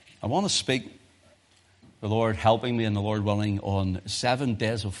I want to speak, the Lord helping me and the Lord willing, on 7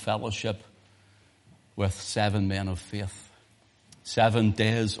 days of fellowship with 7 men of faith. 7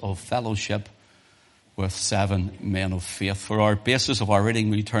 days of fellowship with 7 men of faith. For our basis of our reading,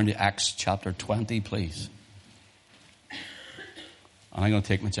 we turn to Acts chapter 20, please. And I'm going to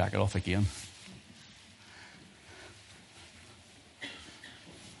take my jacket off again.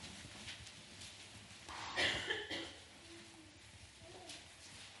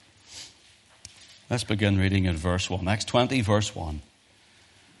 Let's begin reading at verse 1. Acts 20, verse 1.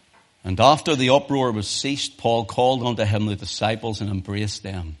 And after the uproar was ceased, Paul called unto him the disciples and embraced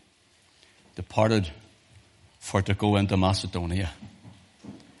them, departed for to go into Macedonia.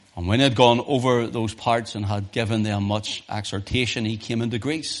 And when he had gone over those parts and had given them much exhortation, he came into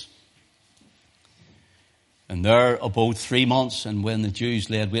Greece. And there abode 3 months, and when the Jews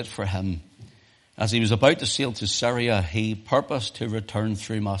laid wait for him, as he was about to sail to Syria, he purposed to return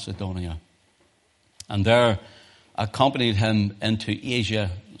through Macedonia. And there accompanied him into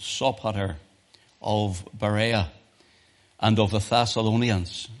Asia Sopater of Berea, and of the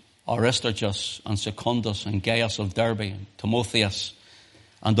Thessalonians, Aristarchus and Secundus and Gaius of Derbe, Timotheus,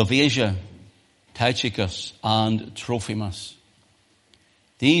 and of Asia, Tychicus and Trophimus.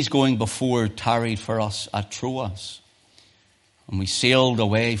 These going before tarried for us at Troas. And we sailed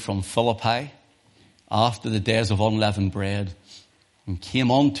away from Philippi after the days of unleavened bread, and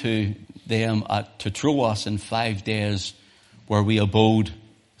came unto them to Troas in 5 days, where we abode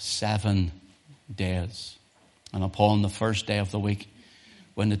 7 days. And upon the first day of the week,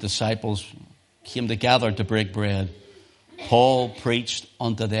 when the disciples came together to break bread, Paul preached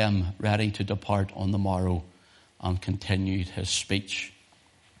unto them, ready to depart on the morrow, and continued his speech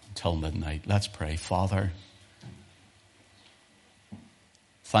until midnight. Let's pray. Father,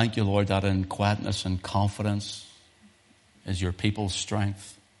 thank you, Lord, that in quietness and confidence is your people's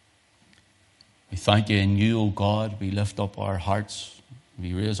strength. We thank you in you, O God. We lift up our hearts.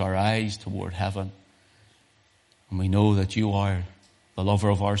 We raise our eyes toward heaven. And we know that you are the lover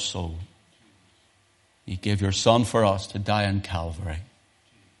of our soul. You gave your Son for us to die on Calvary.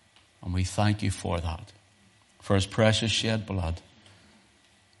 And we thank you for that, for his precious shed blood.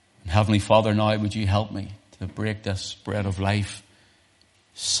 And Heavenly Father, now would you help me to break this bread of life.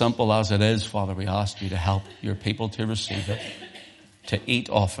 Simple as it is, Father, we ask you to help your people to receive it, to eat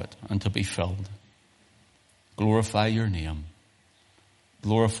off it, and to be filled. Glorify your name.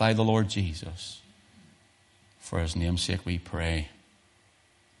 Glorify the Lord Jesus. For his name's sake we pray.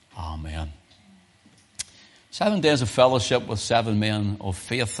 Amen. 7 days of fellowship with 7 men of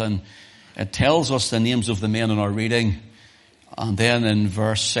faith, and it tells us the names of the men in our reading. And then in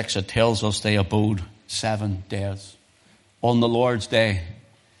verse 6 it tells us they abode 7 days. On the Lord's day,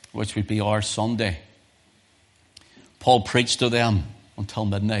 which would be our Sunday, Paul preached to them until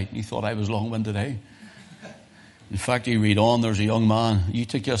midnight. You thought I was long-winded, eh? In fact, you read on, there's a young man,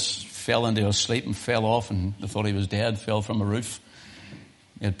 Eutychus, fell into a sleep and fell off, and they thought he was dead, fell from a roof.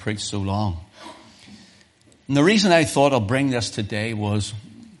 He had preached so long. And the reason I thought I'll bring this today was,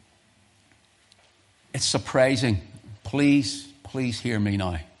 it's surprising. Please hear me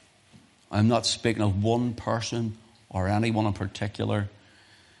now. I'm not speaking of one person or anyone in particular.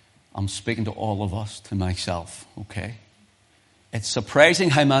 I'm speaking to all of us, to myself, okay? It's surprising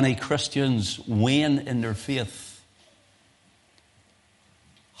how many Christians wane in their faith.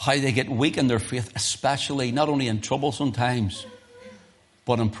 How they get weak in their faith, especially not only in troublesome times,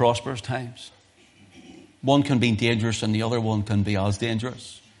 but in prosperous times. One can be dangerous and the other one can be as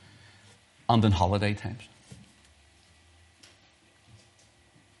dangerous. And in holiday times.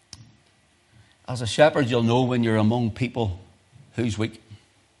 As a shepherd, you'll know when you're among people who's weak,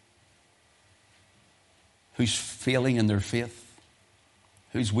 who's failing in their faith,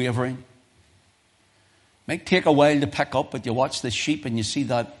 who's wavering. It might take a while to pick up, but you watch the sheep and you see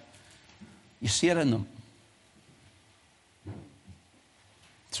that, you see it in them.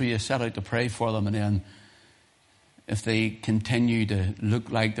 So you set out to pray for them, and then if they continue to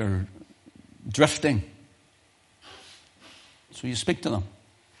look like they're drifting, so you speak to them.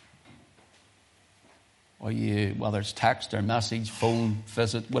 Or you, whether it's text or message, phone,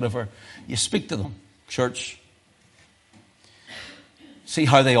 visit, whatever, you speak to them. Church. See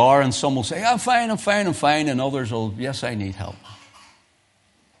how they are, and some will say, I'm fine, and others will, yes, I need help.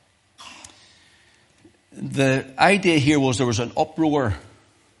 The idea here was there was an uproar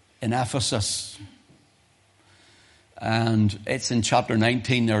in Ephesus. And it's in chapter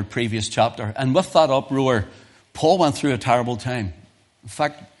 19, our previous chapter. And with that uproar, Paul went through a terrible time. In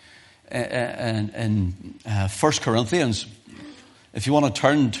fact, in 1 Corinthians, if you want to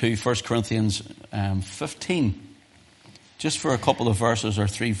turn to 1 Corinthians 15, just for a couple of verses or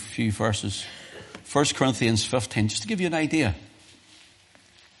few verses. 1 Corinthians 15, just to give you an idea.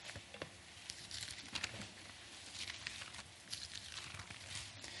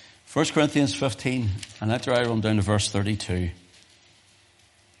 First Corinthians 15, and after I run down to verse 32.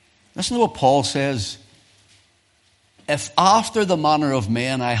 Listen to what Paul says. If after the manner of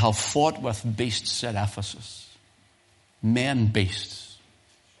men I have fought with beasts at Ephesus. Men beasts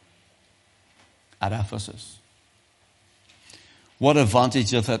at Ephesus. What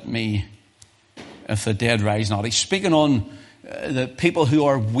advantage doth it me if the dead rise not? He's speaking on the people who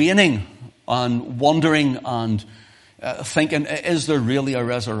are waning and wondering and thinking, is there really a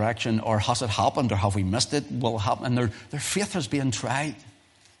resurrection, or has it happened, or have we missed it? Will it happen? And their faith is being tried.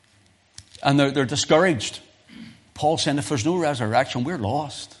 And they're discouraged. Paul's saying, if there's no resurrection, we're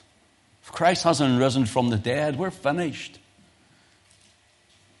lost. If Christ hasn't risen from the dead, we're finished.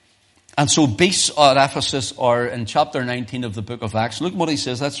 And so beasts at Ephesus are in chapter 19 of the book of Acts. Look what he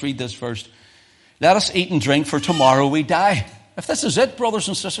says. Let's read this first. Let us eat and drink, for tomorrow we die. If this is it, brothers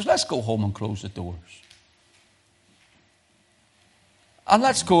and sisters, let's go home and close the doors. And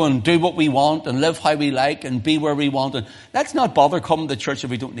let's go and do what we want and live how we like and be where we want. And let's not bother coming to church if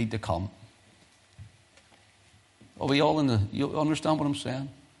we don't need to come. Are we all you understand what I'm saying?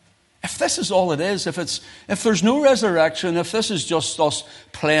 If this is all it is, if there's no resurrection, if this is just us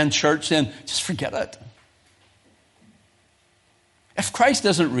playing church, then just forget it. If Christ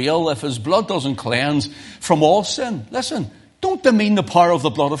isn't real, if his blood doesn't cleanse from all sin, listen, don't demean the power of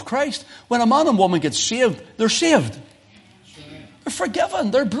the blood of Christ. When a man and woman get saved, they're saved. They're forgiven.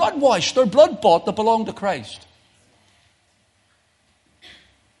 They're blood washed. They're blood bought. They belong to Christ.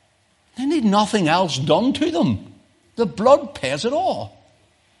 They need nothing else done to them. The blood pays it all.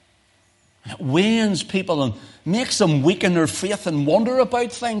 It wanes people and makes them weak in their faith and wonder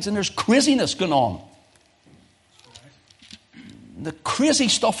about things, and there's craziness going on. The crazy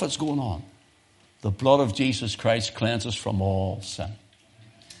stuff that's going on. The blood of Jesus Christ cleanses from all sin.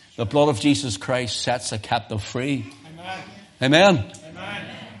 The blood of Jesus Christ sets the captive free. Amen. Amen. Amen.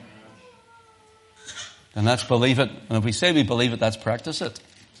 And let's believe it. And if we say we believe it, let's practice it.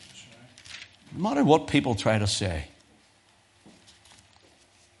 No matter what people try to say.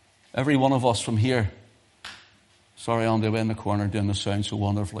 Every one of us from here, sorry, on the way in the corner doing the sound so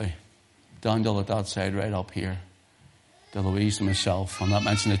wonderfully. Daniel at that side, right up here. To Louise and myself. I'm not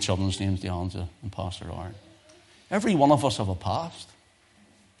mentioning the children's names, Deonza and Pastor Aaron. Every one of us have a past.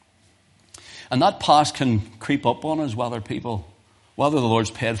 And that past can creep up on us, whether the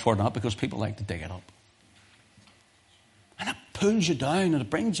Lord's paid for it or not, because people like to dig it up. And it pulls you down and it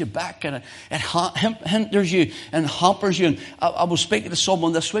brings you back and it hinders you and hampers you. And I was speaking to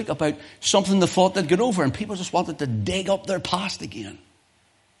someone this week about something they thought they'd get over, and people just wanted to dig up their past again.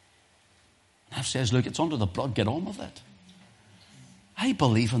 And I says, look, it's under the blood, get on with it. I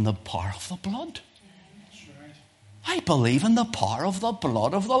believe in the power of the blood. I believe in the power of the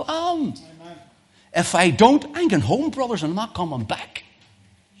blood of the Lamb. If I don't, I'm going home, brothers, and I'm not coming back.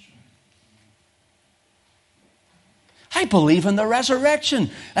 I believe in the resurrection,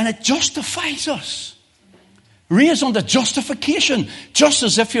 and it justifies us. Raised unto justification, just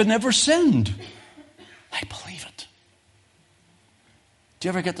as if you'd never sinned. I believe it. Do you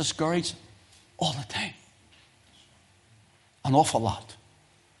ever get discouraged? All the time. An awful lot.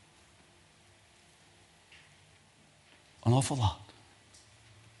 An awful lot.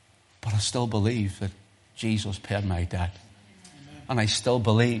 But I still believe that Jesus paid my debt. And I still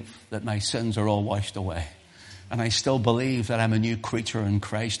believe that my sins are all washed away. And I still believe that I'm a new creature in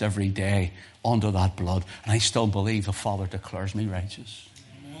Christ every day under that blood. And I still believe the Father declares me righteous.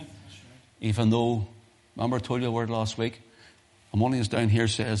 Amen. Even though, remember I told you a word last week? And one of us down here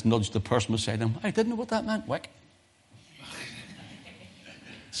says, nudged the person beside him. I didn't know what that meant, Wick.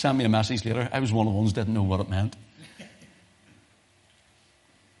 Sent me a message later. I was one of the ones who didn't know what it meant.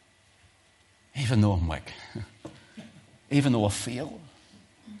 Even though I'm weak. Even though I fail.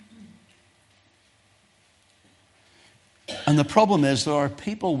 And the problem is there are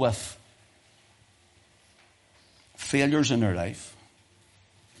people with failures in their life.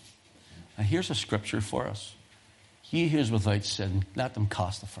 And here's a scripture for us. He who is without sin, let them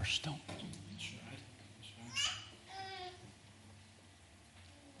cast the first stone.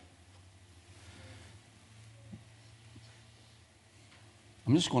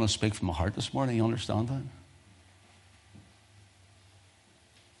 I'm just going to speak from my heart this morning. You understand that?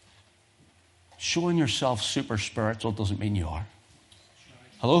 Showing yourself super spiritual doesn't mean you are.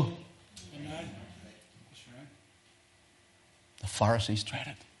 Hello? Amen. The Pharisees tried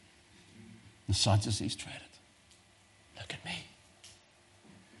it. The Sadducees tried it. Look at me.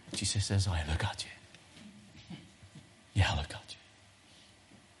 Jesus says, I look at you. Yeah, look at you.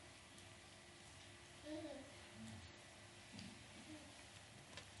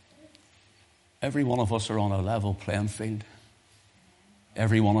 Every one of us are on a level playing field.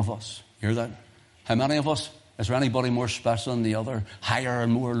 Every one of us. Hear that? How many of us? Is there anybody more special than the other? Higher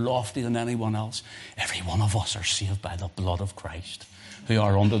and more lofty than anyone else? Every one of us are saved by the blood of Christ, who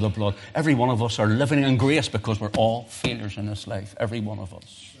are under the blood. Every one of us are living in grace because we're all failures in this life. Every one of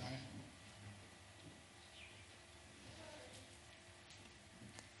us.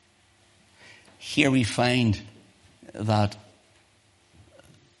 Here we find that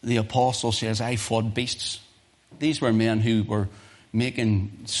the apostle says, I fought beasts. These were men who were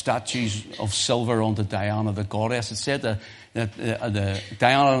making statues of silver unto Diana, the goddess. It said that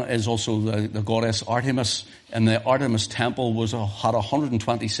Diana is also the goddess Artemis, and the Artemis temple had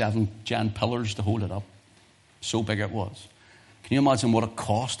 127 giant pillars to hold it up. So big it was. Can you imagine what it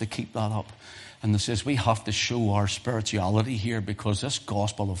cost to keep that up? And it says we have to show our spirituality here, because this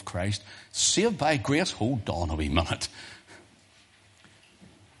gospel of Christ, saved by grace, hold on a wee minute.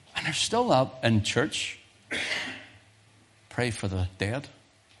 And there's still that in church. Pray for the dead,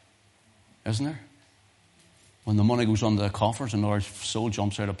 isn't there? When the money goes under the coffers and our soul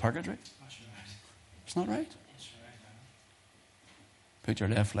jumps out of purgatory. That's right. It's not right. That's right. Put your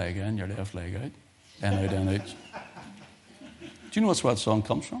left leg in, your left leg out. In, out, in, out. Do you know where that song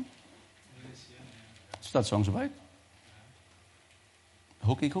comes from? That's what that song's about.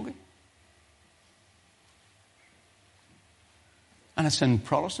 Hokey cokey. And it's in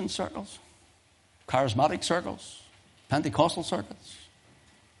Protestant circles, charismatic circles, Pentecostal circles.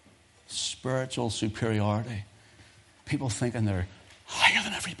 Spiritual superiority. People thinking they're higher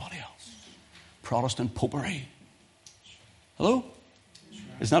than everybody else. Protestant popery. Hello?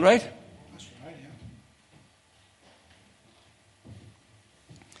 Isn't that right? That's right, yeah.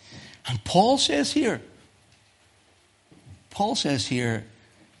 And Paul says here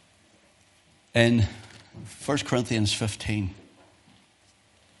in 1 Corinthians 15,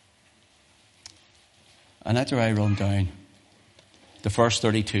 and after I run down the verse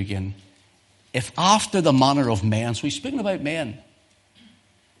 32 again, if after the manner of men, so he's speaking about men,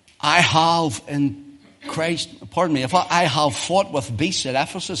 I have in Christ, if I have fought with beasts at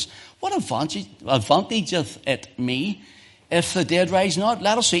Ephesus, what advantageth it me if the dead rise not?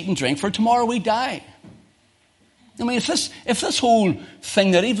 Let us eat and drink, for tomorrow we die. I mean, if this whole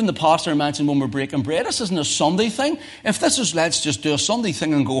thing that even the pastor mentioned when we're breaking bread, this isn't a Sunday thing. If this is, let's just do a Sunday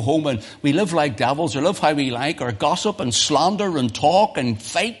thing and go home and we live like devils or live how we like or gossip and slander and talk and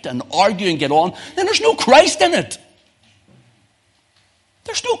fight and argue and get on, then there's no Christ in it.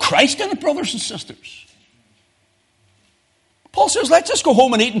 There's no Christ in it, brothers and sisters. Paul says, let's just go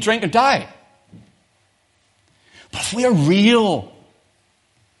home and eat and drink and die. But if we are real,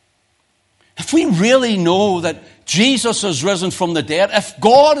 if we really know that Jesus has risen from the dead, if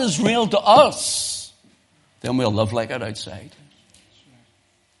God is real to us, then we'll live like it outside.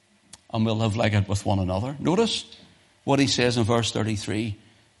 And we'll live like it with one another. Notice what he says in verse 33.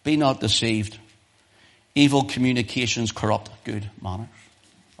 Be not deceived. Evil communications corrupt good manners,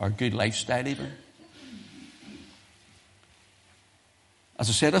 or good lifestyle even. As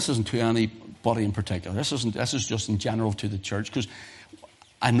I said, this isn't to anybody in particular. This is just in general to the church, because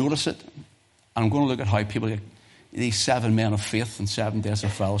I notice it. And I'm going to look at how people get these 7 men of faith and 7 days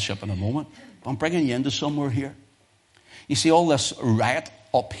of fellowship in a moment. But I'm bringing you into somewhere here. You see all this riot,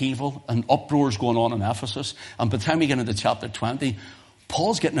 upheaval, and uproars going on in Ephesus. And by the time we get into chapter 20,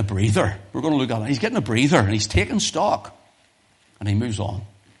 Paul's getting a breather. We're going to look at it. He's getting a breather and he's taking stock. And he moves on.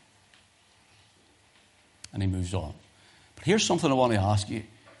 And he moves on. But here's something I want to ask you. I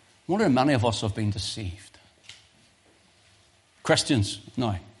wonder if many of us have been deceived. Christians,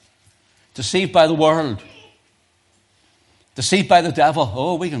 now. Deceived by the world. Deceived by the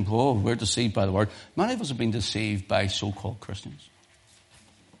devil. We're deceived by the world. Many of us have been deceived by so-called Christians.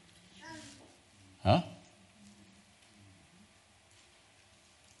 Huh?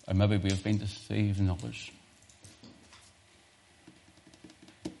 Or maybe we have been deceived in others.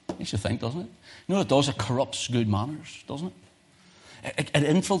 Makes you think, doesn't it? You know what it does? It corrupts good manners, doesn't it? It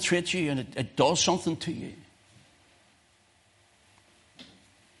infiltrates you and it does something to you.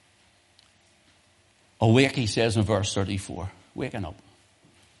 Awake, he says in verse 34. Waking up.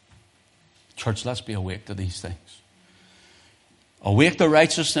 Church, let's be awake to these things. Awake to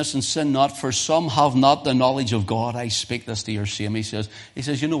righteousness and sin not, for some have not the knowledge of God. I speak this to your shame, he says. He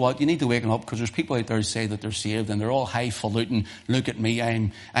says, you know what? You need to waken up, because there's people out there who say that they're saved and they're all highfalutin. Look at me,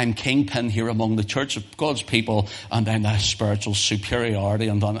 I'm kingpin here among the church of God's people, and I'm a spiritual superiority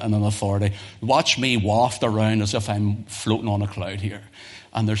and an authority. Watch me waft around as if I'm floating on a cloud here.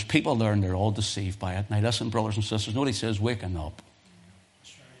 And there's people there and they're all deceived by it. Now listen, brothers and sisters, notice he says, waking up.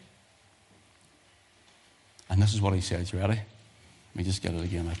 That's right. And this is what he says. You ready? Let me just get it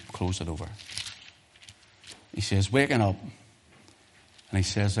again. I'll close it over. He says, waking up. And he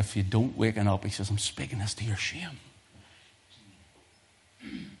says, if you don't waken up, he says, I'm speaking this to your shame.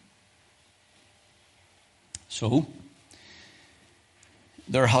 So,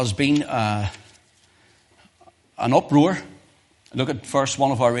 there has been an uproar. Look at verse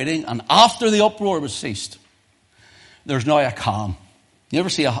 1 of our reading. And after the uproar was ceased, there's now a calm. You ever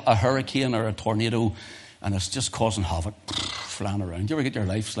see a hurricane or a tornado and it's just causing havoc, flying around? You ever get your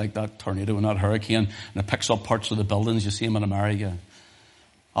lives like that tornado and that hurricane and it picks up parts of the buildings? You see them in America.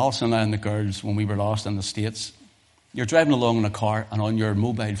 Alison and I and the girls, when we were lost in the States, you're driving along in a car and on your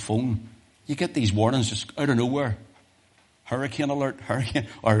mobile phone, you get these warnings just out of nowhere. Hurricane alert, hurricane,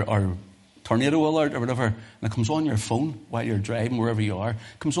 or tornado alert or whatever. And it comes on your phone while you're driving, wherever you are.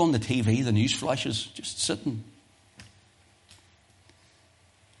 It comes on the TV, the news flashes, just sitting.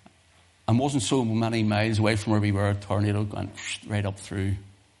 And wasn't so many miles away from where we were, a tornado went right up through,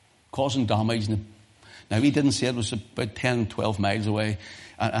 causing damage. Now, we didn't see it. It was about 10, 12 miles away.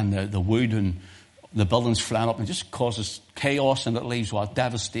 And the wood and the buildings flying up. And it just causes chaos, and it leaves what?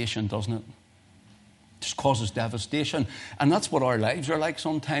 Devastation, doesn't it? Just causes devastation. And that's what our lives are like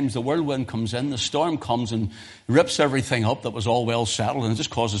sometimes. The whirlwind comes in, the storm comes and rips everything up that was all well settled, and it just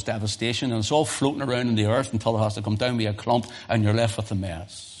causes devastation. And it's all floating around in the earth until it has to come down with a clump, and you're left with a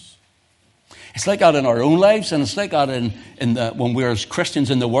mess. It's like that in our own lives, and it's like that when we're as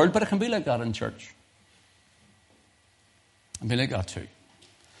Christians in the world, but it can be like that in church. It can be like that too.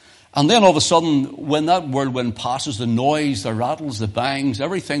 And then all of a sudden, when that whirlwind passes, the noise, the rattles, the bangs,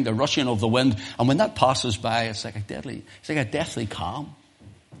 everything, the rushing of the wind, and when that passes by, it's like a deathly calm.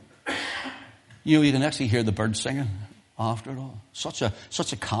 You can actually hear the birds singing after it all. Such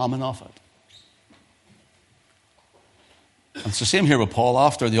a calming of it. And it's the same here with Paul.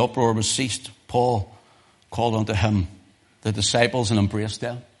 After the uproar was ceased, Paul called unto him the disciples and embraced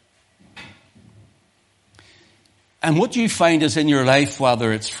them. And what you find is in your life,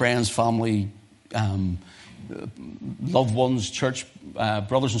 whether it's friends, family, loved ones, church,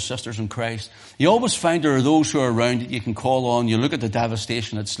 brothers and sisters in Christ, you always find there are those who are around that you can call on. You look at the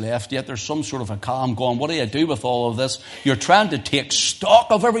devastation that's left, yet there's some sort of a calm going, what do you do with all of this? You're trying to take stock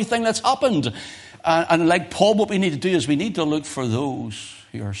of everything that's happened. And like Paul, what we need to do is we need to look for those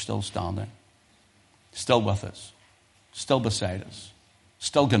who are still standing, still with us, still beside us,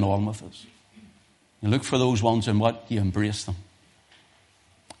 still going on with us. You look for those ones and what? You embrace them.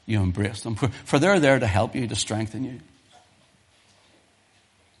 You embrace them. For they're there to help you, to strengthen you.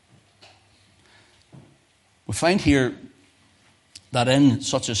 We find here that in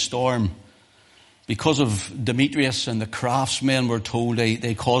such a storm, because of Demetrius and the craftsmen, we're told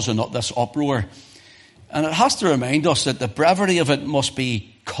they cause this uproar. And it has to remind us that the brevity of it must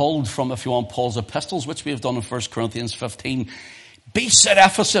be culled from, if you want, Paul's epistles, which we have done in 1 Corinthians 15. Beasts at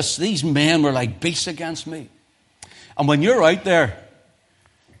Ephesus. These men were like beasts against me. And when you're out there,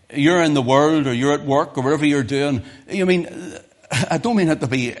 you're in the world or you're at work or whatever you're doing, I don't mean it to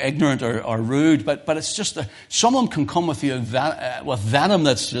be ignorant or rude, but it's just someone can come with you with venom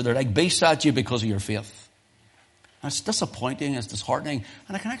they're like beasts at you because of your faith. And it's disappointing, it's disheartening,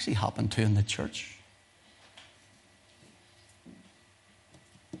 and it can actually happen too in the church.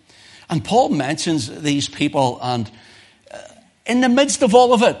 And Paul mentions these people, and in the midst of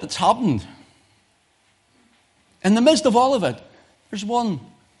all of it that's happened, in the midst of all of it, there's one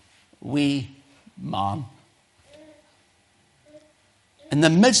wee man. In the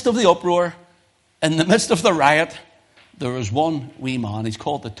midst of the uproar, in the midst of the riot, there was one wee man. He's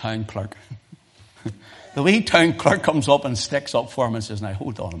called the town clerk. The wee town clerk comes up and sticks up for him and says, now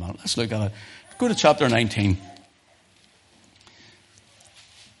hold on a minute, let's look at it. Go to chapter 19.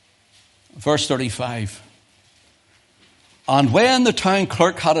 Verse 35. And when the town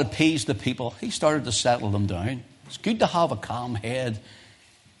clerk had appeased the people, he started to settle them down. It's good to have a calm head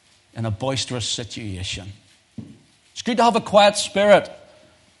in a boisterous situation. It's good to have a quiet spirit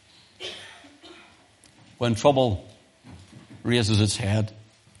when trouble raises its head.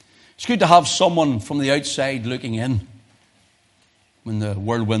 It's good to have someone from the outside looking in when the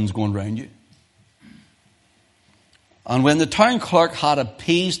whirlwind's going round you. And when the town clerk had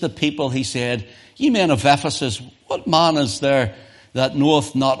appeased the people, he said, Ye men of Ephesus, what man is there that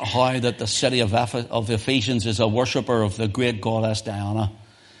knoweth not how that the city of the Ephesians is a worshipper of the great goddess Diana,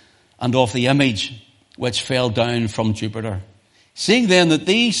 and of the image which fell down from Jupiter? Seeing then that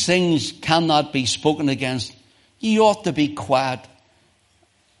these things cannot be spoken against, ye ought to be quiet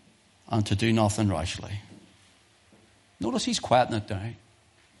and to do nothing rashly. Notice he's quieting it down.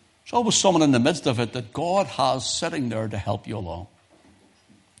 There's always someone in the midst of it that God has sitting there to help you along.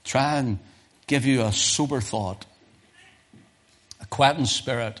 Try and give you a sober thought, a quieting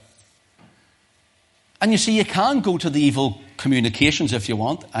spirit. And you see, you can go to the evil communications if you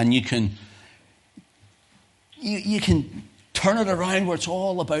want, and you can turn it around where it's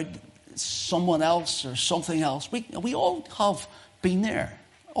all about someone else or something else. We all have been there.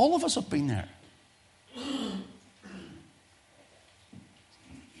 All of us have been there.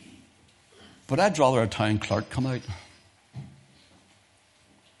 But I'd rather a town clerk come out.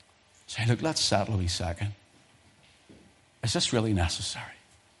 Say, look, let's settle a wee second. Is this really necessary?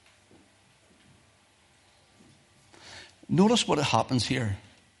 Notice what happens here.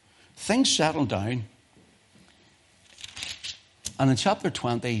 Things settle down. And in chapter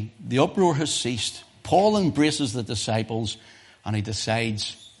 20, the uproar has ceased. Paul embraces the disciples and he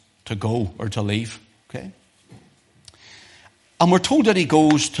decides to go or to leave. Okay? And we're told that he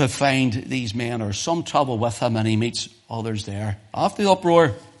goes to find these men or some trouble with him, and he meets others there. After the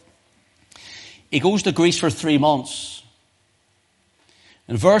uproar, he goes to Greece for 3 months.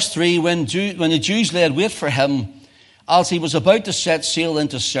 In verse 3, when the Jews laid wait for him, as he was about to set sail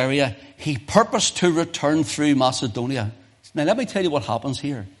into Syria, he purposed to return through Macedonia. Now let me tell you what happens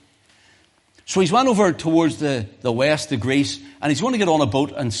here. So he's went over towards the west to Greece, and he's going to get on a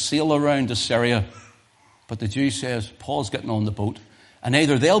boat and sail around to Syria. But the Jew says, Paul's getting on the boat. And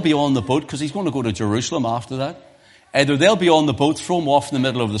either they'll be on the boat, because he's going to go to Jerusalem after that. Either they'll be on the boat, throw him off in the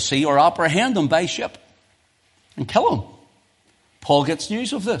middle of the sea, or apprehend him by ship and kill him. Paul gets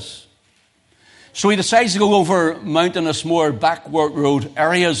news of this. So he decides to go over mountainous, more backward road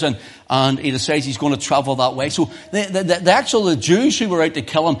areas, and he decides he's going to travel that way. So the Jews who were out to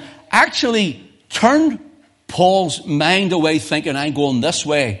kill him actually turned Paul's mind away, thinking, I'm going this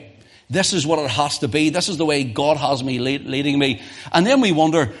way. This is what it has to be. This is the way God has me leading me. And then we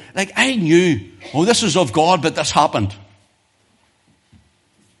wonder, like, I knew, this is of God, but this happened.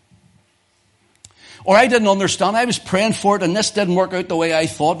 Or I didn't understand. I was praying for it, and this didn't work out the way I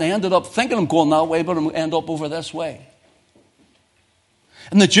thought. And I ended up thinking I'm going that way, but I'm end up over this way.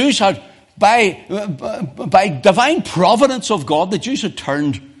 And the Jews had, by divine providence of God, the Jews had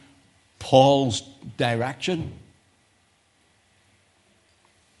turned Paul's direction.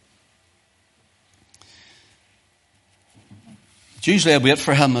 The Jews laid wait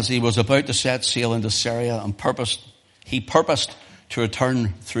for him as he was about to set sail into Syria, and he purposed to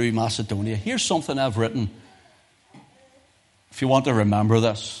return through Macedonia. Here's something I've written, if you want to remember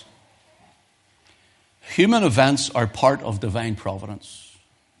this. Human events are part of divine providence.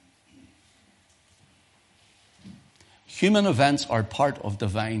 Human events are part of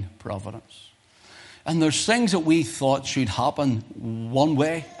divine providence. And there's things that we thought should happen one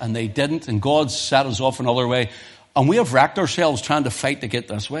way, and they didn't, and God set us off another way. And we have wrecked ourselves trying to fight to get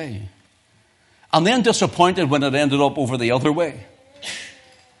this way. And then disappointed when it ended up over the other way.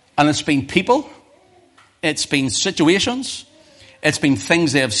 And it's been people, it's been situations, it's been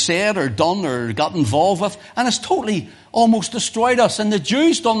things they have said or done or got involved with, and it's totally almost destroyed us. And the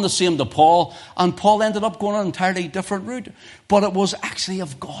Jews done the same to Paul, and Paul ended up going on an entirely different route. But it was actually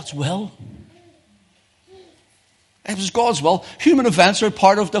of God's will. It was God's will. Human events are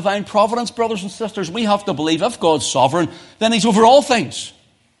part of divine providence, brothers and sisters. We have to believe if God's sovereign, then he's over all things.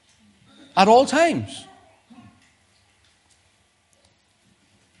 At all times.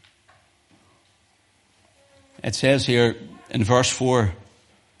 It says here in verse 4,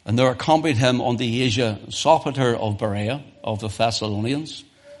 and there accompanied him unto Asia Sopater of Berea, of the Thessalonians,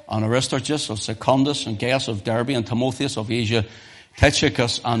 and Aristarchus of Secundus, and Gaius of Derbe, and Timotheus of Asia,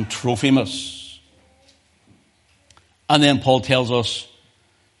 Tychicus and Trophimus. And then Paul tells us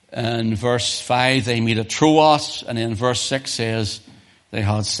in verse 5 they meet at Troas, and in verse 6 says they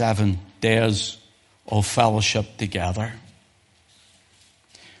had 7 days of fellowship together.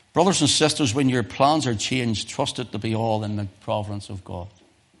 Brothers and sisters, when your plans are changed, trust it to be all in the providence of God.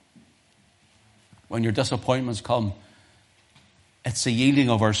 When your disappointments come, it's the yielding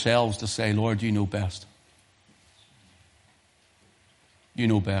of ourselves to say, Lord, you know best. You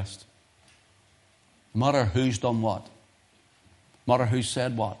know best. No matter who's done what. No matter who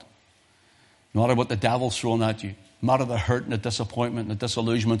said what. No matter what the devil's thrown at you. No matter the hurt and the disappointment and the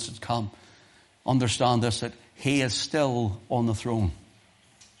disillusionments that come. Understand this, that he is still on the throne.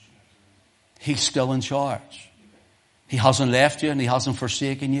 He's still in charge. He hasn't left you and he hasn't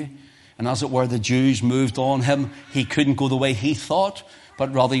forsaken you. And as it were, the Jews moved on him. He couldn't go the way he thought,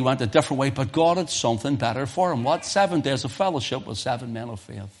 but rather he went a different way. But God had something better for him. What? 7 days of fellowship with 7 men of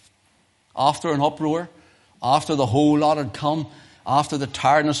faith. After an uproar, after the whole lot had come, after the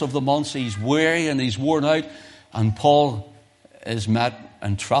tiredness of the months, he's weary and he's worn out. And Paul is met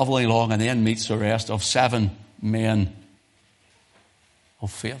and traveling along, and then meets the rest of 7 men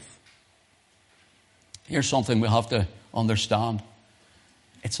of faith. Here's something we have to understand.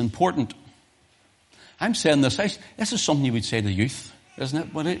 It's important. I'm saying this is something you would say to youth, isn't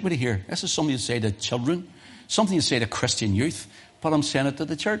it? What do you hear? This is something you say to children, something you say to Christian youth, but I'm saying it to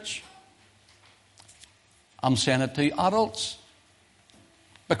the church. I'm saying it to adults.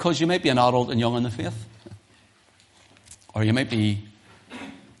 Because you might be an adult and young in the faith. Or you might be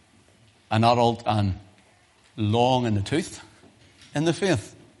an adult and long in the tooth in the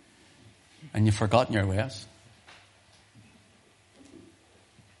faith. And you've forgotten your ways.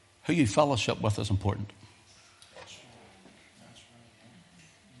 Who you fellowship with is important.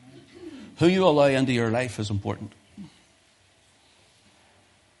 Who you allow into your life is important.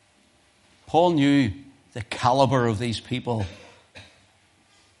 Paul knew the caliber of these people.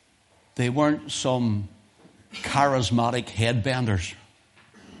 They weren't some charismatic headbenders.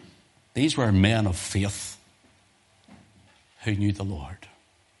 These were men of faith who knew the Lord.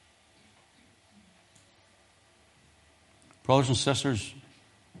 Brothers and sisters,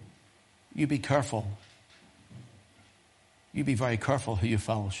 you be careful. You be very careful who you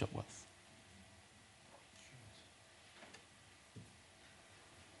fellowship with.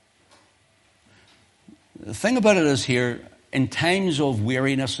 The thing about it is here, in times of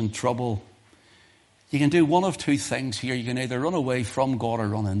weariness and trouble, you can do one of two things here. You can either run away from God or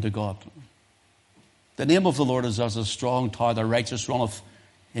run into God. The name of the Lord is as a strong tower. The righteous runneth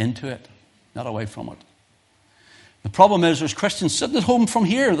into it, not away from it. The problem is there's Christians sitting at home from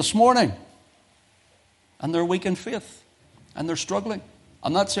here this morning, and they're weak in faith, and they're struggling.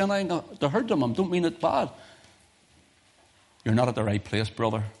 I'm not saying anything to hurt them. I don't mean it bad. You're not at the right place,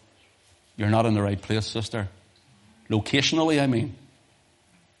 brother. You're not in the right place, sister. Locationally, I mean.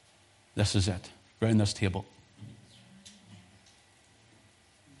 This is it. Around this table.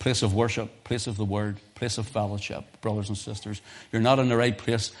 Place of worship, place of the word, place of fellowship, brothers and sisters. You're not in the right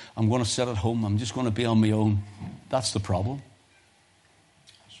place. I'm going to sit at home. I'm just going to be on my own. That's the problem.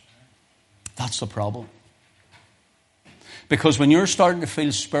 That's the problem. Because when you're starting to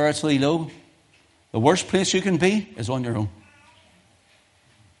feel spiritually low, the worst place you can be is on your own.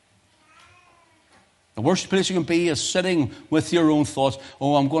 The worst place you can be is sitting with your own thoughts.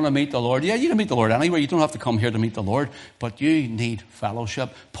 Oh, I'm going to meet the Lord. Yeah, you can meet the Lord anywhere. You don't have to come here to meet the Lord. But you need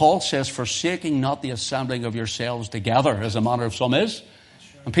fellowship. Paul says, forsaking not the assembling of yourselves together, as a manner of some is.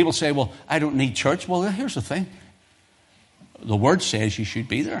 And people say, well, I don't need church. Well, here's the thing. The Word says you should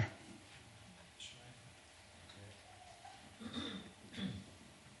be there.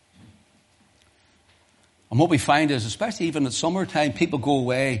 And what we find is, especially even at summertime, people go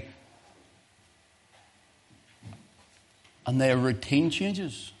away and their routine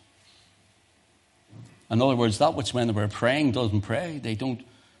changes. In other words, that which when they were praying doesn't pray. They don't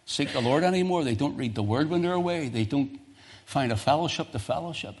seek the Lord anymore. They don't read the Word when they're away. They don't find a fellowship to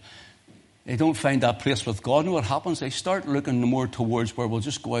fellowship. They don't find that place with God. And what happens? They start looking more towards where we'll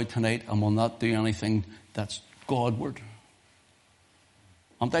just go out tonight and we'll not do anything that's Godward.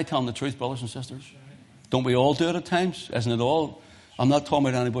 Aren't I telling the truth, brothers and sisters? Don't we all do it at times? Isn't it all? I'm not talking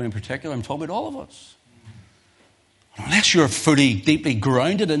about anybody in particular. I'm talking about all of us. Unless you're fully, deeply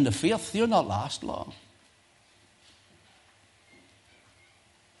grounded in the faith, you'll not last long.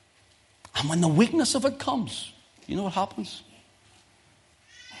 And when the weakness of it comes, you know what happens?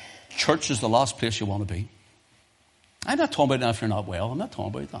 Church is the last place you want to be. I'm not talking about that if you're not well. I'm not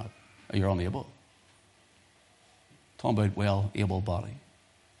talking about that. Or you're unable. I'm talking about well, able body.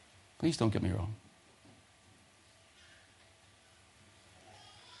 Please don't get me wrong.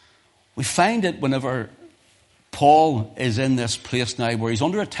 We find it whenever Paul is in this place now where he's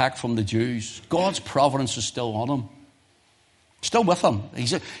under attack from the Jews. God's providence is still on him. Still with him.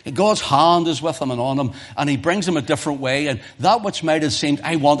 God's hand is with him and on him, and he brings him a different way. And that which might have seemed,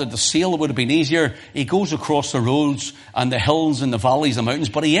 I wanted to sail, it would have been easier. He goes across the roads and the hills and the valleys and mountains,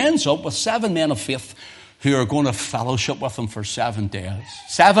 but he ends up with 7 men of faith who are going to fellowship with him for 7 days.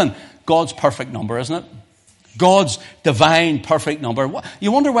 7, God's perfect number, isn't it? God's divine perfect number.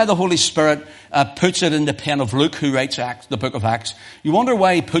 You wonder why the Holy Spirit puts it in the pen of Luke, who writes Acts, the book of Acts. You wonder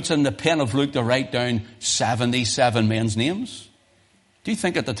why he puts it in the pen of Luke to write down 77 men's names. Do you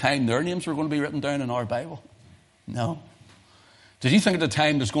think at the time their names were going to be written down in our Bible? No. Did you think at the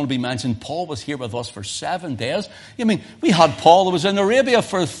time there's going to be mentioned Paul was here with us for 7 days? I mean, we had Paul who was in Arabia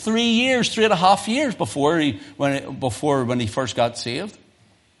for 3 years, 3.5 years before when he first got saved.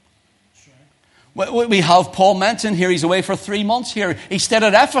 We have Paul mentioned here. He's away for 3 months here. He stayed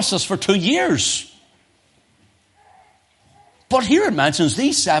at Ephesus for 2 years. But here it mentions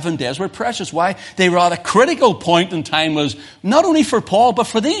these 7 days were precious. Why? They were at a critical point in time, was not only for Paul, but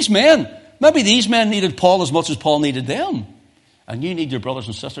for these men. Maybe these men needed Paul as much as Paul needed them. And you need your brothers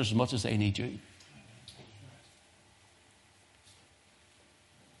and sisters as much as they need you.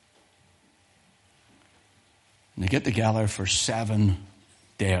 And they get together for 7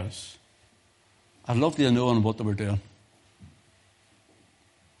 days. I'd love to know what they were doing.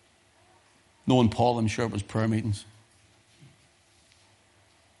 Knowing Paul, I'm sure it was prayer meetings.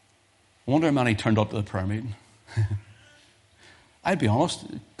 I wonder how many turned up to the prayer meeting. I'd be honest,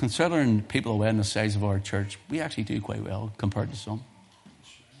 considering people away in the size of our church, we actually do quite well compared to some.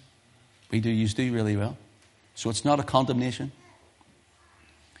 We do, you do really well. So it's not a condemnation.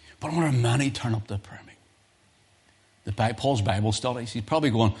 But I wonder how many turn up to the prayer meeting. Paul's Bible studies, he's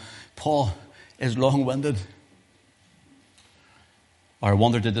probably going, Paul is long-winded. Or I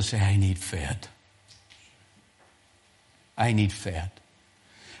wonder, did they say, I need fed? I need fed.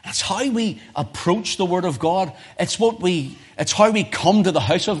 That's how we approach the Word of God. It's how we come to the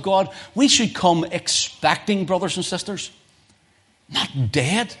house of God. We should come expecting, brothers and sisters. Not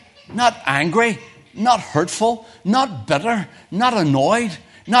dead, not angry, not hurtful, not bitter, not annoyed,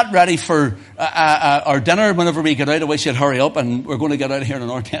 not ready for our dinner whenever we get out. We should hurry up and we're going to get out of here in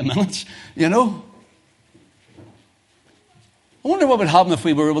another 10 minutes. You know? I wonder what would happen if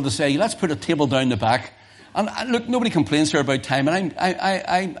we were able to say, let's put a table down the back. And look, nobody complains here about time, and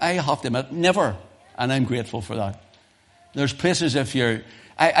I have to admit, never. And I'm grateful for that. There's places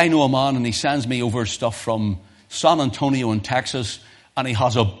I know a man and he sends me over stuff from San Antonio in Texas, and he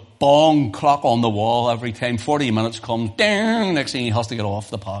has a bong clock on the wall every time 40 minutes comes, ding, next thing he has to get off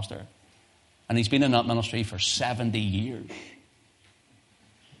the pastor. And he's been in that ministry for 70 years.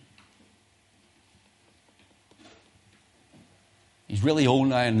 He's really old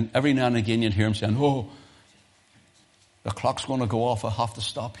now, and every now and again you'd hear him saying, oh, the clock's going to go off, I have to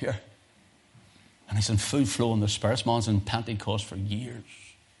stop here. And he's in full flow in the Spirit. Man's in Pentecost for years.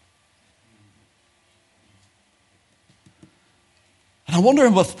 And I wonder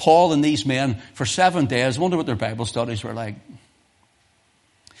with Paul and these men for 7 days, I wonder what their Bible studies were like.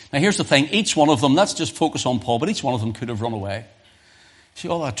 Now here's the thing, each one of them, let's just focus on Paul, but each one of them could have run away. See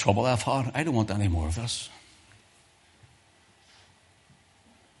all that trouble I've had, I don't want any more of this.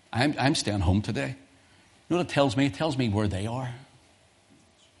 I'm staying home today. You know what it tells me? It tells me where they are.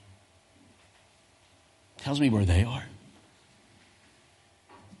 It tells me where they are.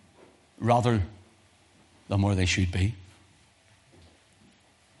 Rather than where they should be.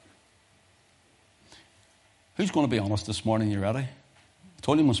 Who's going to be honest this morning? You ready? I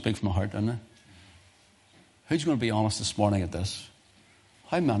told you I'm going to speak from my heart, didn't I? Who's going to be honest this morning at this?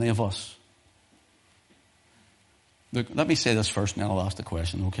 How many of us? Look, let me say this first and then I'll ask the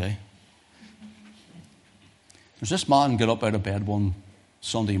question, okay? There's this man get up out of bed one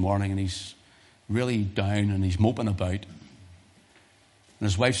Sunday morning and he's really down and he's moping about. And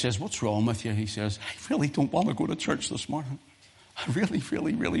his wife says, what's wrong with you? He says, I really don't want to go to church this morning. I really,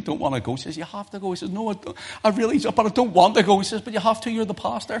 really, really don't want to go. He says, you have to go. He says, no, I really, but I don't want to go. He says, but you have to, you're the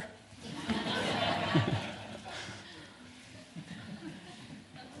pastor.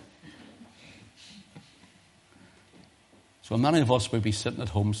 So many of us would be sitting at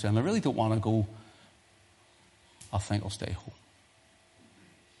home saying, I really don't want to go. I think I'll stay home.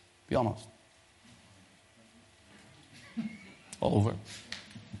 Be honest. All over.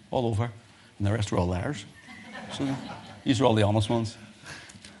 All over. And the rest are all liars. So these are all the honest ones.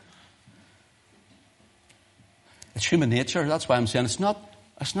 It's human nature. That's why I'm saying it's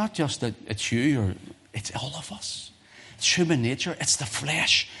not just that it's you or it's all of us. It's human nature. It's the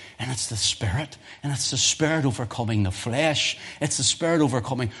flesh and it's the spirit. And it's the spirit overcoming the flesh. It's the spirit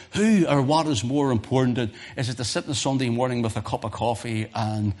overcoming who or what is more important. Is it to sit on a Sunday morning with a cup of coffee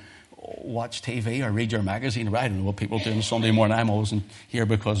and watch TV or read your magazine? I don't know what people do on a Sunday morning. I'm always here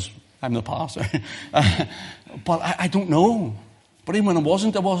because I'm the pastor. But I don't know. But even when I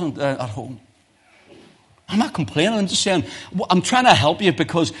wasn't at home. I'm not complaining. I'm just saying, I'm trying to help you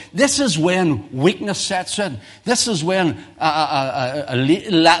because this is when weakness sets in. This is when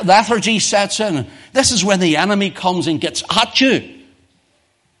lethargy sets in. This is when the enemy comes and gets at you.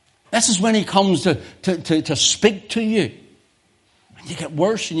 This is when he comes to speak to you. And you get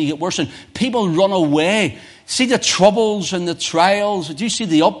worse and you get worse. And people run away. See the troubles and the trials. Do you see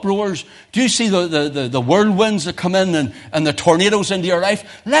the uproars? Do you see the whirlwinds that come in and the tornadoes into your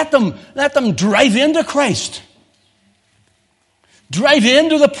life? Let them drive you into Christ. Drive you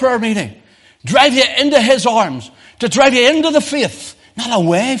into the prayer meeting. Drive you into His arms. To drive you into the faith. Not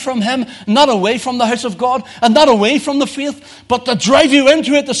away from Him. Not away from the house of God. And not away from the faith. But to drive you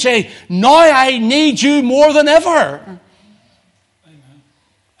into it to say, now I need you more than ever.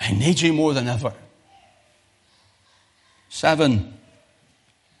 I need you more than ever. 7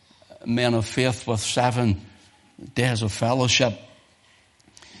 men of faith with 7 days of fellowship.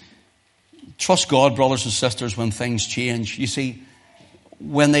 Trust God, brothers and sisters, when things change. You see,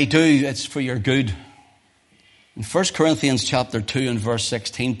 when they do, it's for your good. In 1 Corinthians chapter 2 and verse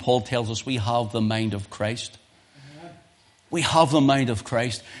 16, Paul tells us we have the mind of Christ. We have the mind of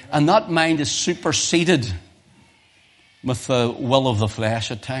Christ. And that mind is superseded with the will of the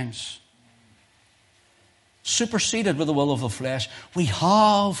flesh at times. Superseded with the will of the flesh. We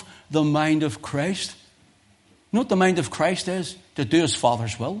have the mind of Christ. You know what the mind of Christ is? To do his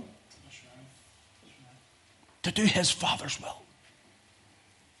Father's will. To do his Father's will.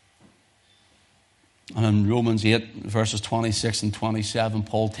 And in Romans 8, verses 26 and 27,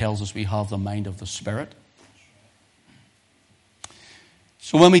 Paul tells us we have the mind of the Spirit.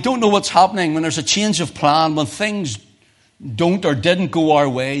 So when we don't know what's happening, when there's a change of plan, when things don't or didn't go our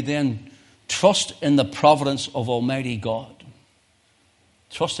way, then trust in the providence of Almighty God.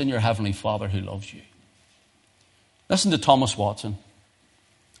 Trust in your Heavenly Father who loves you. Listen to Thomas Watson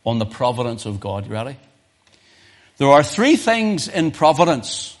on the providence of God. You ready? There are 3 things in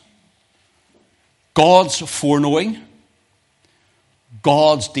providence: God's foreknowing,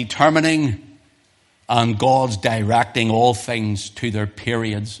 God's determining, and God's directing all things to their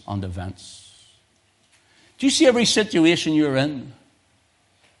periods and events. Do you see every situation you're in?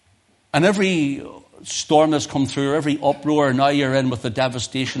 And every storm that's come through, every uproar now you're in with the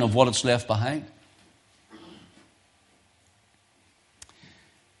devastation of what it's left behind?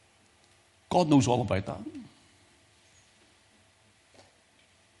 God knows all about that.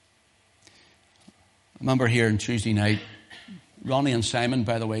 I remember here on Tuesday night, Ronnie and Simon,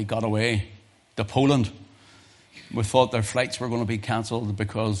 by the way, got away to Poland. We thought their flights were going to be cancelled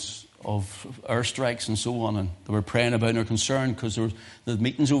because of airstrikes and so on, and they were praying about it and were concerned because there were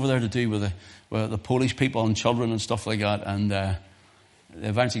meetings over there to do with the Polish people and children and stuff like that, and they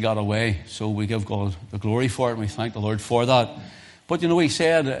eventually got away. So we give God the glory for it, and we thank the Lord for that. But he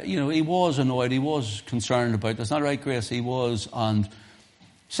said, he was annoyed, he was concerned about this. Not right, Grace? He was. And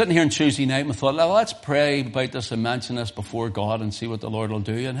sitting here on Tuesday night, we thought, well, let's pray about this and mention this before God and see what the Lord will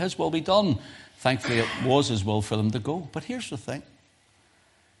do, and his will be done. Thankfully, it was his will for them to go. But here's the thing.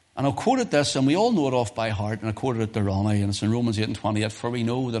 And I've quoted this, and we all know it off by heart, and I quoted it to Ronnie, and it's in Romans 8 and 28, for we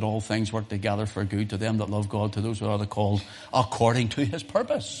know that all things work together for good to them that love God, to those who are called according to his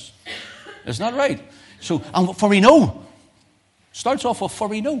purpose. Isn't that right? So, and for we know, starts off with for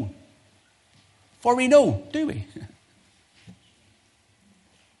we know. For we know, do we?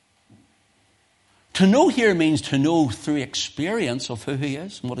 To know here means to know through experience of who he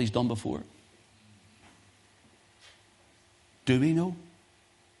is and what he's done before. Do we know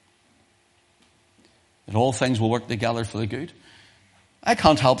that all things will work together for the good? I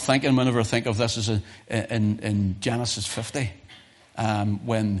can't help thinking, whenever I think of this, as in Genesis 50,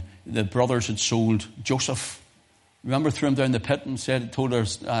 when the brothers had sold Joseph. Remember, threw him down the pit and told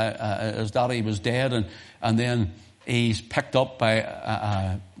his daddy was dead, and then he's picked up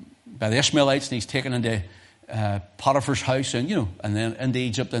by the Ishmaelites, and he's taken into Potiphar's house, and then into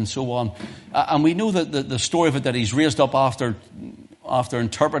Egypt and so on. And we know that the story of it, that he's raised up after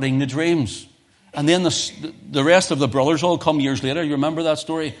interpreting the dreams. And then the rest of the brothers all come years later. You remember that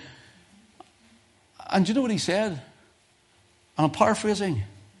story? And do you know what he said? And I'm paraphrasing.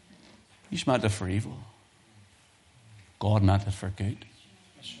 He's meant it for evil. God meant it for good.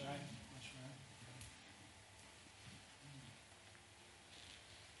 That's right.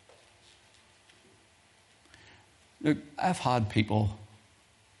 Look, I've had people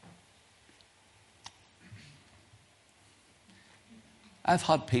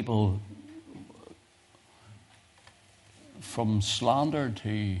from slander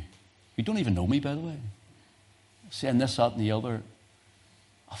to, who don't even know me, by the way, saying this, that, and the other.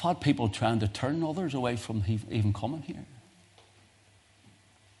 I've had people trying to turn others away from even coming here.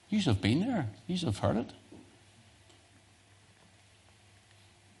 You have been there. You have heard it.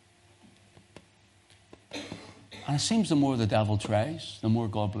 And it seems the more the devil tries, the more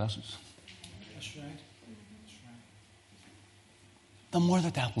God blesses. That's right. That's right. The more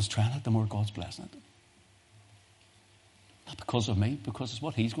the devil's trying it, the more God's blessing it. Not because of me, because it's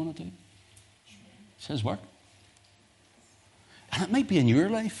what he's going to do. It's his work. And it might be in your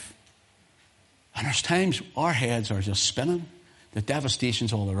life. And there's times our heads are just spinning. The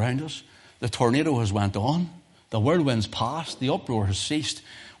devastation's all around us. The tornado has went on. The whirlwind's passed. The uproar has ceased.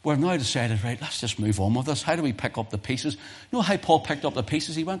 We've now decided, right, let's just move on with this. How do we pick up the pieces? You know how Paul picked up the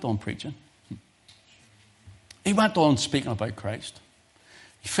pieces? He went on preaching. He went on speaking about Christ.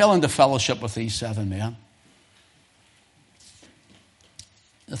 He fell into fellowship with these 7 men.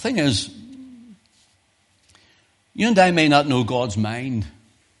 The thing is, you and I may not know God's mind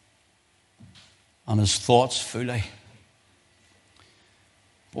and his thoughts fully,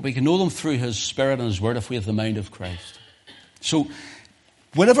 but we can know them through his Spirit and his Word if we have the mind of Christ. So,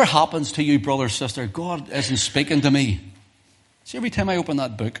 whatever happens to you, brother, sister, God isn't speaking to me. See, every time I open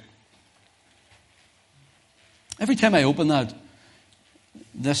that book, every time I open that,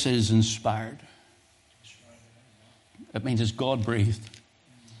 this is inspired. It means it's God-breathed.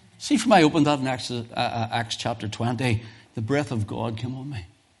 See, from I opened that in Acts chapter 20, the breath of God came on me.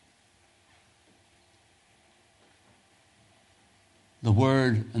 The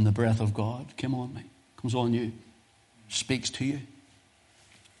Word and the breath of God came on me, comes on you, speaks to you.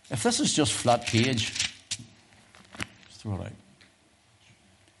 If this is just flat page, just throw it out.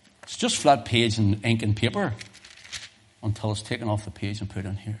 It's just flat page and ink and paper until it's taken off the page and put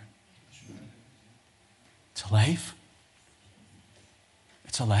in here. It's alive.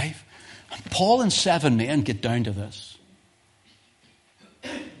 It's alive. And Paul and 7 men get down to this.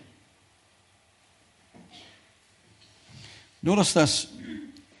 Notice this.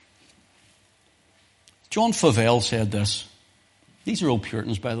 John Flavel said this. These are old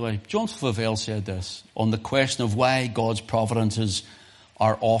Puritans, by the way. John Flavel said this on the question of why God's providences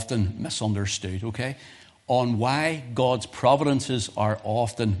are often misunderstood, okay? On why God's providences are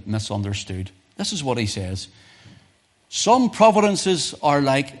often misunderstood. This is what he says. Some providences are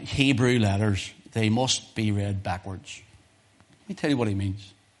like Hebrew letters. They must be read backwards. Let me tell you what he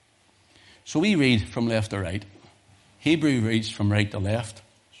means. So we read from left to right. Hebrew reads from right to left.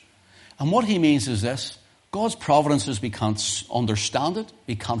 And what he means is this. God's providences, we can't understand it.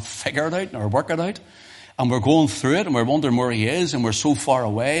 We can't figure it out or work it out. And we're going through it and we're wondering where he is and we're so far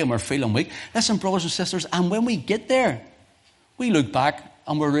away and we're feeling weak. Listen, brothers and sisters, and when we get there, we look back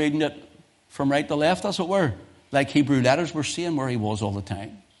and we're reading it from right to left, as it were. Like Hebrew letters, we're seeing where he was all the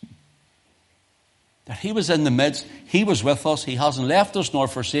time. That he was in the midst, he was with us, he hasn't left us nor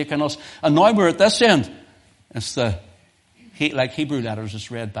forsaken us. And now we're at this end. It's like Hebrew letters,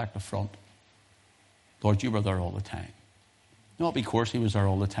 it's read back to front. Lord, you were there all the time. Not because he was there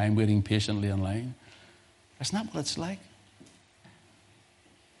all the time, waiting patiently in line. Isn't that what it's like?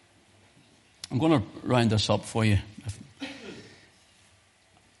 I'm going to round this up for you.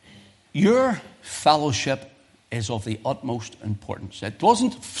 Your fellowship is of the utmost importance. It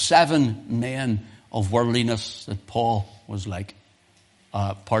wasn't 7 men of worldliness that Paul was like,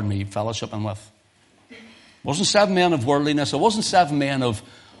 fellowshipping with. It wasn't 7 men of worldliness. It wasn't 7 men of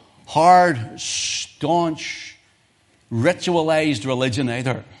hard, staunch, ritualized religion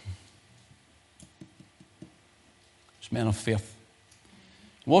either. It's men of faith.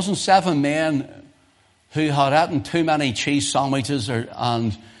 It wasn't 7 men who had eaten too many cheese sandwiches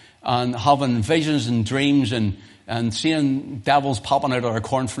and having visions and dreams and seeing devils popping out of their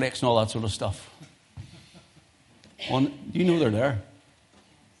cornflakes and all that sort of stuff. You know they're there.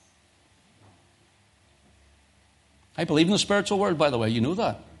 I believe in the spiritual world, by the way. You know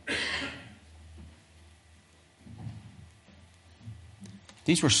that.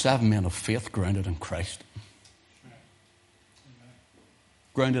 These were 7 men of faith grounded in Christ.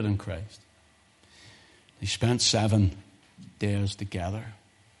 Grounded in Christ. They spent 7 days together.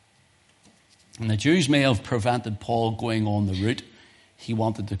 And the Jews may have prevented Paul going on the route he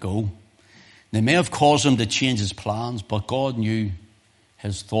wanted to go. They may have caused him to change his plans, but God knew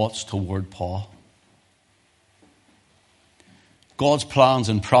his thoughts toward Paul. God's plans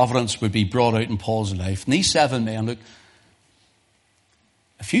and providence would be brought out in Paul's life. And these 7 men, look,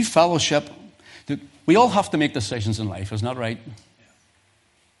 if you fellowship, look, we all have to make decisions in life, isn't that right?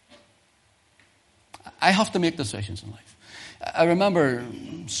 I have to make decisions in life. I remember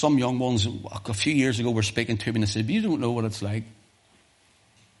some young ones a few years ago were speaking to me and they said, you don't know what it's like.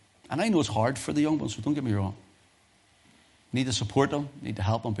 And I know it's hard for the young ones, so don't get me wrong. Need to support them, need to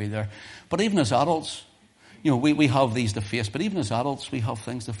help them be there. But even as adults, we have these to face, but even as adults, we have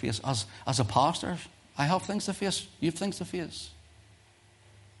things to face. As a pastor, I have things to face. You have things to face.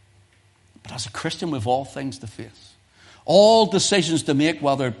 But as a Christian, we have all things to face. All decisions to make,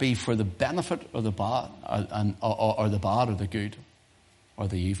 whether it be for the benefit or the bad, or the bad or the good, or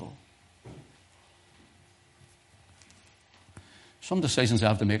the evil. Some decisions I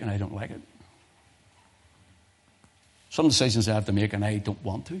have to make and I don't like it. Some decisions I have to make and I don't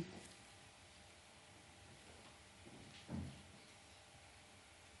want to.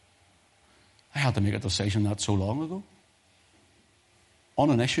 I had to make a decision not so long ago on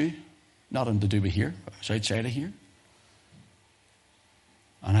an issue, nothing to do with here, it's outside of here.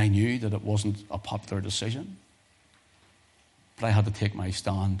 And I knew that it wasn't a popular decision. But I had to take my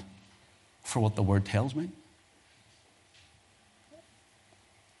stand for what the Word tells me.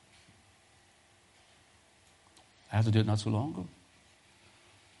 I had to do it not so long ago.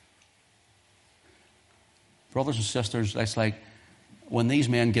 Brothers and sisters, it's like when these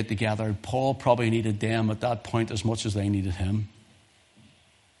men get together, Paul probably needed them at that point as much as they needed him.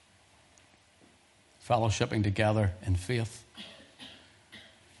 Fellowshipping together in faith.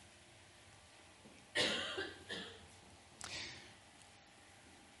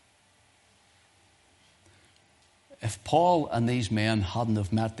 If Paul and these men hadn't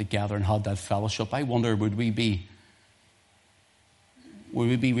have met together and had that fellowship, I wonder, would we be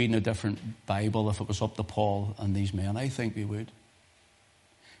reading a different Bible if it was up to Paul and these men? I think we would.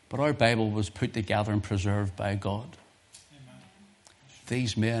 But our Bible was put together and preserved by God. Amen.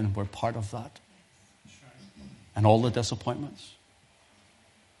 These men were part of that. And all the disappointments.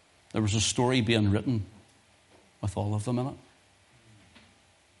 There was a story being written with all of them in it.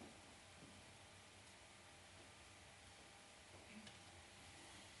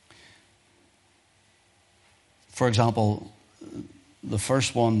 For example, the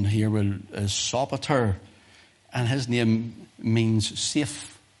first one here is Sopater, and his name means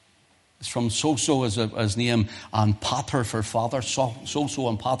safe. It's from Soso as his name, and Pater for father. Soso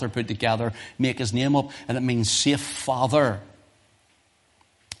and Pater put together make his name up, and it means safe father.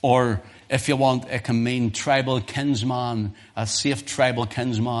 Or if you want, it can mean tribal kinsman, a safe tribal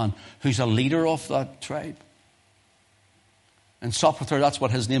kinsman who's a leader of that tribe. And Sopater, that's what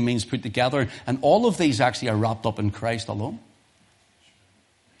his name means put together. And all of these actually are wrapped up in Christ alone.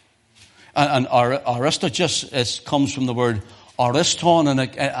 And Aristarchus comes from the word Ariston, and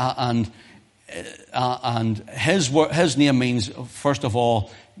his name means, first of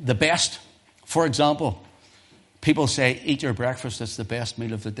all, the best. For example, people say, eat your breakfast, it's the best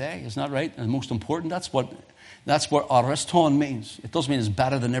meal of the day. Isn't that right? And most important, that's what Ariston means. It doesn't mean it's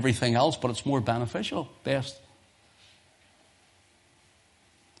better than everything else, but it's more beneficial, best.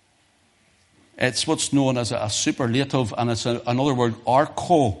 It's what's known as a superlative, and it's another word,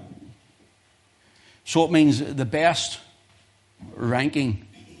 archo. So it means the best ranking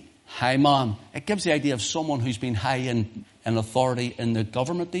high man. It gives the idea of someone who's been high in authority in the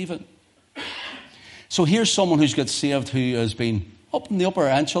government even. So here's someone who's got saved who has been up in the upper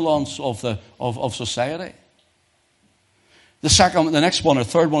echelons of society. The next one or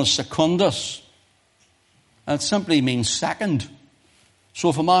third one is secundus. And it simply means second. So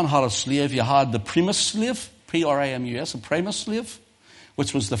if a man had a slave, you had the primus slave, Primus, a primus slave,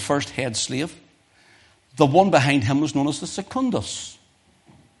 which was the first head slave. The one behind him was known as the secundus.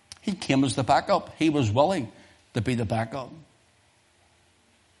 He came as the backup. He was willing to be the backup.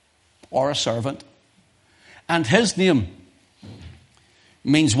 Or a servant. And his name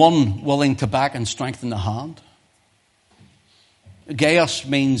means one willing to back and strengthen the hand. Gaius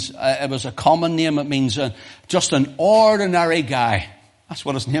means, it was a common name, it means just an ordinary guy. That's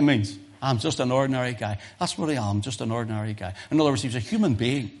what his name means. I'm just an ordinary guy. That's what I am, just an ordinary guy. In other words, he was a human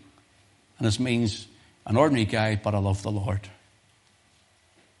being. And this means an ordinary guy, but I love the Lord.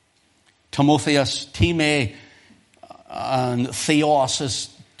 Timotheus, Time, and Theos is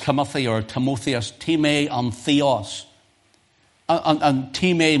Timothy or Timotheus. Time and Theos. And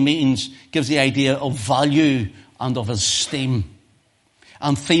Time gives the idea of value and of esteem.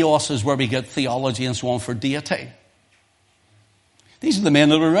 And Theos is where we get theology and so on for deity. These are the men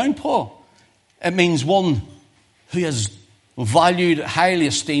that are around Paul. It means one who is valued, highly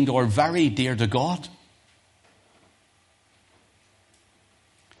esteemed, or very dear to God.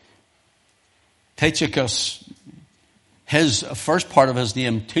 Tychicus, his first part of his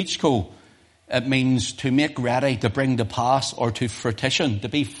name, Tychko, it means to make ready, to bring to pass, or to fruition, to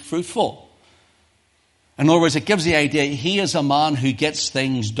be fruitful. In other words, it gives the idea he is a man who gets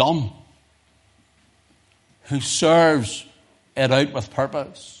things done, who serves it out with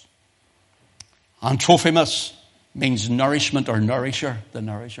purpose. And Trophimus means nourishment or nourisher, the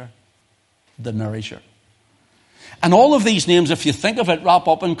nourisher, the nourisher. And all of these names, if you think of it, wrap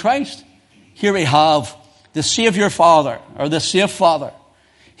up in Christ. Here we have the Savior Father, or the safe Father.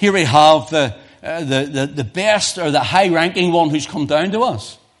 Here we have the best or the high-ranking one who's come down to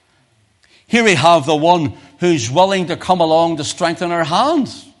us. Here we have the one who's willing to come along to strengthen our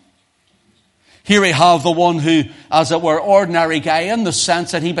hands. Here we have the one who, as it were, ordinary guy in the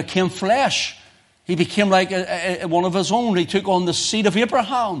sense that he became flesh. He became like one of his own. He took on the seed of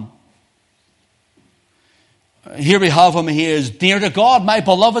Abraham. Here we have him. He is dear to God, my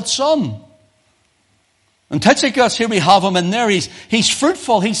beloved son. And Tychicus, here we have him in there. He's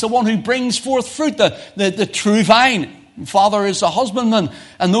fruitful. He's the one who brings forth fruit, the true vine. Father is the husbandman,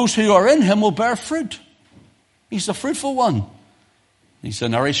 and those who are in him will bear fruit. He's the fruitful one. He's the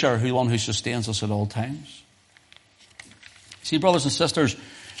nourisher, the one who sustains us at all times. See, brothers and sisters,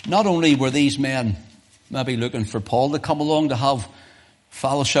 not only were these men maybe looking for Paul to come along to have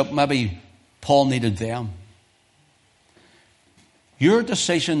fellowship. Maybe Paul needed them. Your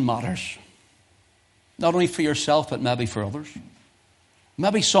decision matters. Not only for yourself, but maybe for others.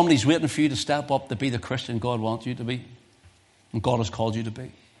 Maybe somebody's waiting for you to step up to be the Christian God wants you to be, and God has called you to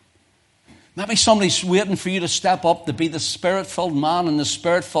be. Maybe somebody's waiting for you to step up to be the Spirit-filled man and the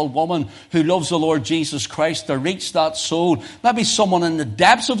Spirit-filled woman who loves the Lord Jesus Christ, to reach that soul. Maybe someone in the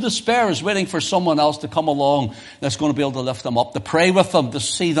depths of despair is waiting for someone else to come along that's going to be able to lift them up, to pray with them, to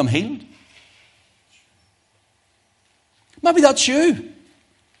see them healed. Maybe that's you.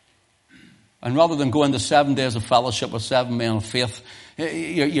 And rather than go into 7 days of fellowship with 7 men of faith,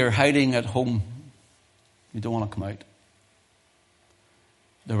 you're hiding at home. You don't want to come out.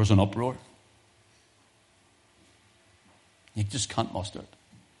 There was an uproar. You just can't muster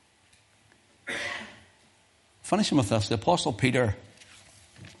it. Finishing with this, the Apostle Peter,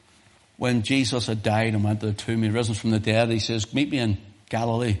 when Jesus had died and went to the tomb, he risen from the dead, he says, meet me in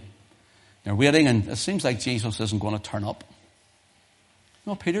Galilee. They're waiting, and it seems like Jesus isn't going to turn up. You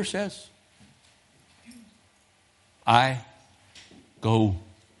know what Peter says? I go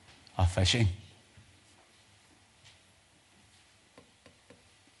a-fishing.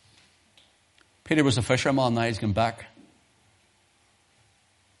 Peter was a fisherman, now he's going back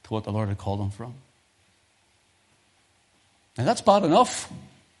to what the Lord had called him from. Now that's bad enough.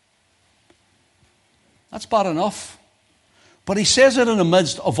 That's bad enough. But he says it in the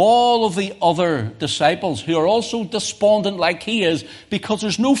midst of all of the other disciples who are also despondent like he is, because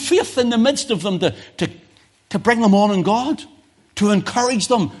there's no faith in the midst of them to bring them on in God, to encourage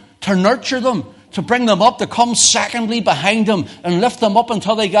them, to nurture them, to bring them up, to come secondly behind them and lift them up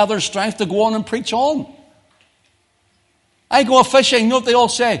until they gather strength to go on and preach on. I go a-fishing. You know what they all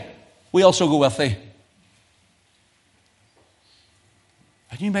say? We also go with thee.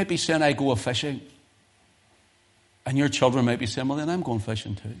 And you might be saying, I go a-fishing. And your children might be saying, well, then I'm going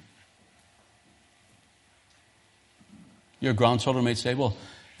fishing too. Your grandchildren might say, well,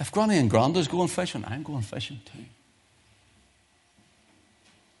 if Granny and Granda's going fishing, I'm going fishing too.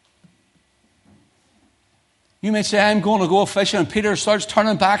 You might say, I'm going to go fishing. And Peter starts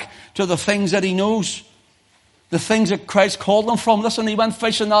turning back to the things that he knows. The things that Christ called him from. Listen, he went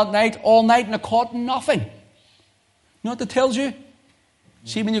fishing that night, all night, and he caught nothing. You know what that tells you?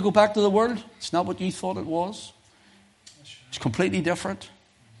 See, when you go back to the world, it's not what you thought it was. It's completely different.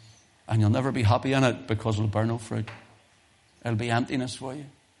 And you'll never be happy in it because it'll bear no fruit. It'll be emptiness for you.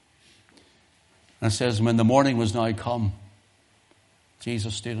 And it says, when the morning was now come,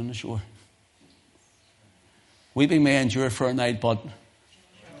 Jesus stood on the shore. Weeping may endure for a night, but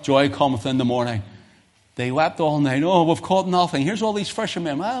joy cometh in the morning. They wept all night. Oh, we've caught nothing. Here's all these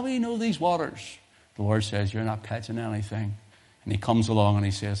fishermen. Well, we know these waters. The Lord says, you're not catching anything. And he comes along and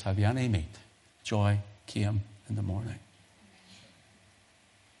he says, have you any meat? Joy came in the morning.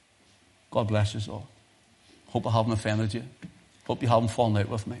 God bless you all. Hope I haven't offended you. Hope you haven't fallen out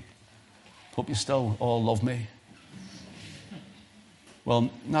with me. Hope you still all love me. Well,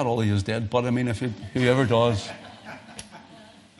 not all of you is dead, but I mean, whoever does.